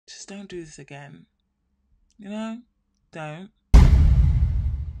Just don't do this again. You know? Don't.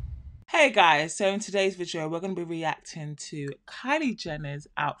 Hey guys, so in today's video, we're going to be reacting to Kylie Jenner's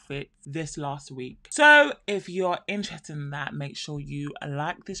outfit this last week. So if you're interested in that, make sure you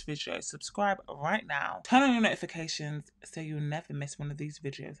like this video, subscribe right now, turn on your notifications so you'll never miss one of these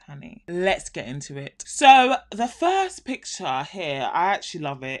videos, honey. Let's get into it. So the first picture here, I actually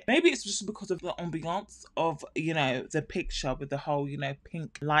love it. Maybe it's just because of the ambiance of, you know, the picture with the whole, you know,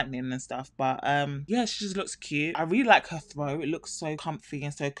 pink lightning and stuff. But yeah, she just looks cute. I really like her throw. It looks so comfy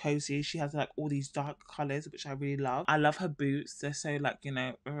and so cozy. She has like all these dark colors, which I really love. I love her boots. They're so like, you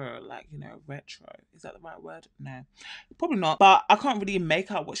know, retro. Is that the right word? No, probably not. But I can't really make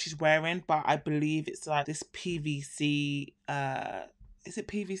out what she's wearing, but I believe it's like this PVC, is it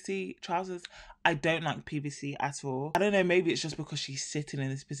PVC trousers? I don't like PVC at all. I don't know, maybe it's just because she's sitting in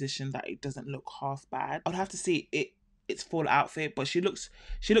this position that it doesn't look half bad. I'd have to see its full outfit, but she looks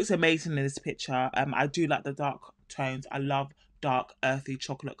amazing in this picture. I do like the dark tones. I love dark earthy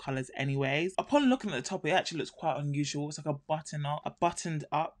chocolate colors anyways. Upon looking at the top, it actually looks quite unusual. It's like a buttoned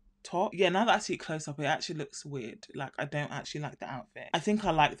up top. Yeah, now that I see it close up, it actually looks weird. Like, I don't actually like the outfit. I think I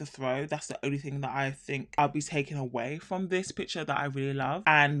like the throw. That's the only thing that I think I'll be taking away from this picture that I really love.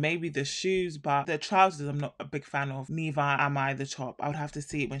 And maybe the shoes, but the trousers I'm not a big fan of. Neither am I the top. I would have to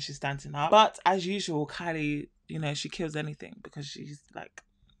see it when she's standing up. But as usual, Kylie, you know, she kills anything because she's like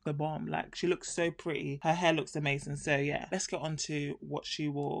the bomb. Like, she looks so pretty. Her hair looks amazing. So yeah, let's get on to what she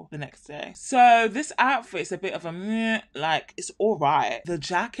wore the next day. So this outfit is a bit of a meh, like, it's all right. The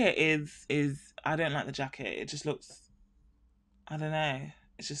jacket is I don't like the jacket. It just looks, I don't know,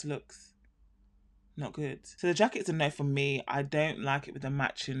 it just looks not good. So the jacket's a no for me. I don't like it with the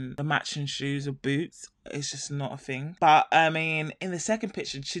matching shoes or boots. It's just not a thing. But I mean, in the second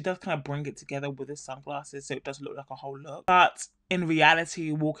picture, she does kind of bring it together with the sunglasses, so it does look like a whole look. But in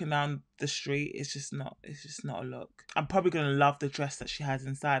reality, walking down the street, it's just not a look. I'm probably gonna love the dress that she has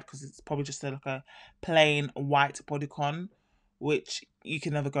inside because it's probably just like a plain white bodycon, which you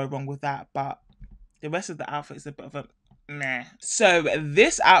can never go wrong with that. But the rest of the outfit is a bit of a nah. So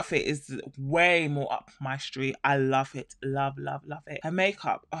this outfit is way more up my street. I love it. Love it. Her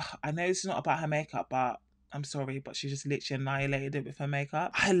makeup. I know it's not about her makeup, but I'm sorry, but she just literally annihilated it with her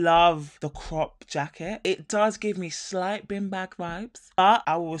makeup. I love the crop jacket. It does give me slight bin bag vibes, but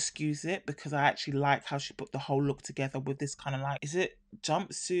I will excuse it because I actually like how she put the whole look together with this kind of like, is it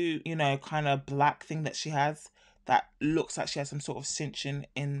jumpsuit, you know, kind of black thing that she has that looks like she has some sort of cinching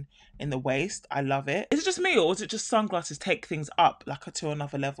in the waist. I love it. Is it just me, or is it just sunglasses take things up like to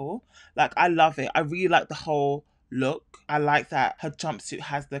another level? Like, I love it. I really like the whole look. I like that her jumpsuit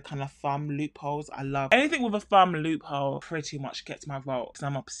has the kind of thumb loopholes. I love anything with a thumb loophole. Pretty much gets my vote because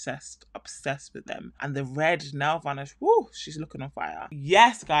I'm obsessed with them. And the red nail varnish, woo, she's looking on fire.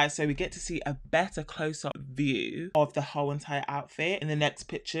 Yes, guys, so we get to see a better close-up view of the whole entire outfit in the next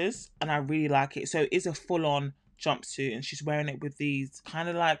pictures, and I really like it. So it is a full-on jumpsuit, and she's wearing it with these kind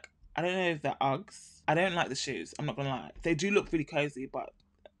of like, I don't know if they're Uggs. I don't like the shoes, I'm not gonna lie. They do look really cozy, but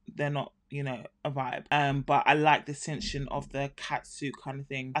they're not, you know, a vibe. But I like the cinching of the catsuit kind of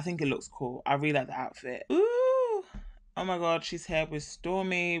thing. I think it looks cool. I really like the outfit. Ooh, oh my god, she's here with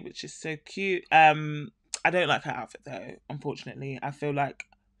Stormy, which is so cute. I don't like her outfit though, unfortunately. I feel like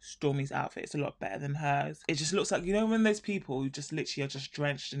Stormy's outfit is a lot better than hers. It just looks like, you know, when those people who just literally are just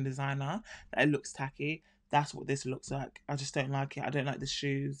drenched in designer, that it looks tacky. That's what this looks like. I just don't like it. I don't like the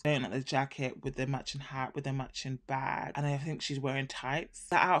shoes. I don't like the jacket with the matching hat, with the matching bag. And I think she's wearing tights.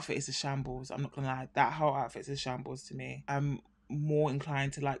 That outfit is a shambles. I'm not gonna lie. That whole outfit is a shambles to me. I'm more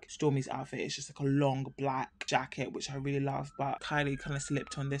inclined to like Stormy's outfit. It's just like a long black jacket, which I really love. But Kylie kind of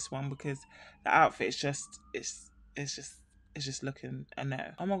slipped on this one because the outfit is just, it's just looking a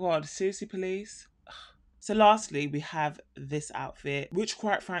no. Oh my god, seriously, police? So lastly, we have this outfit, which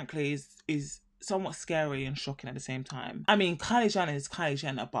quite frankly is somewhat scary and shocking at the same time. I mean, Kylie Jenner is Kylie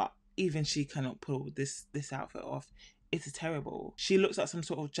Jenner, but even she cannot pull this outfit off. It's terrible. She looks like some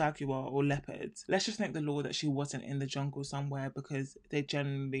sort of jaguar or leopard. Let's just thank the Lord that she wasn't in the jungle somewhere, because they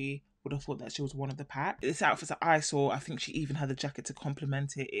generally would have thought that she was one of the pack. This outfit that I saw, I think she even had the jacket to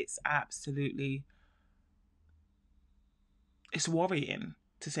complement it. It's absolutely, it's worrying,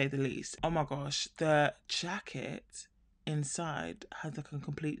 to say the least. Oh my gosh, the jacket inside has like a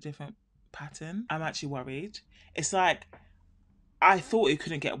completely different pattern. I'm actually worried. It's like, I thought it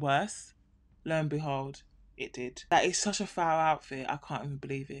couldn't get worse. Lo and behold, it did. That is such a foul outfit. I can't even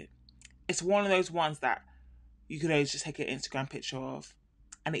believe it. It's one of those ones that you could always just take an Instagram picture of,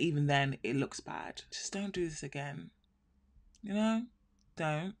 and even then it looks bad. Just don't do this again. You know?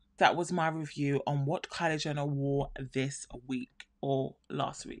 Don't. that was my review on what Kylie Jenner wore this week or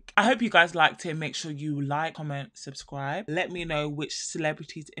last week. I hope you guys liked it. Make sure you like, comment, subscribe. Let me know which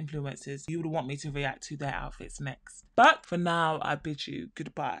celebrities, influencers you would want me to react to their outfits next. But for now, I bid you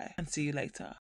goodbye and see you later.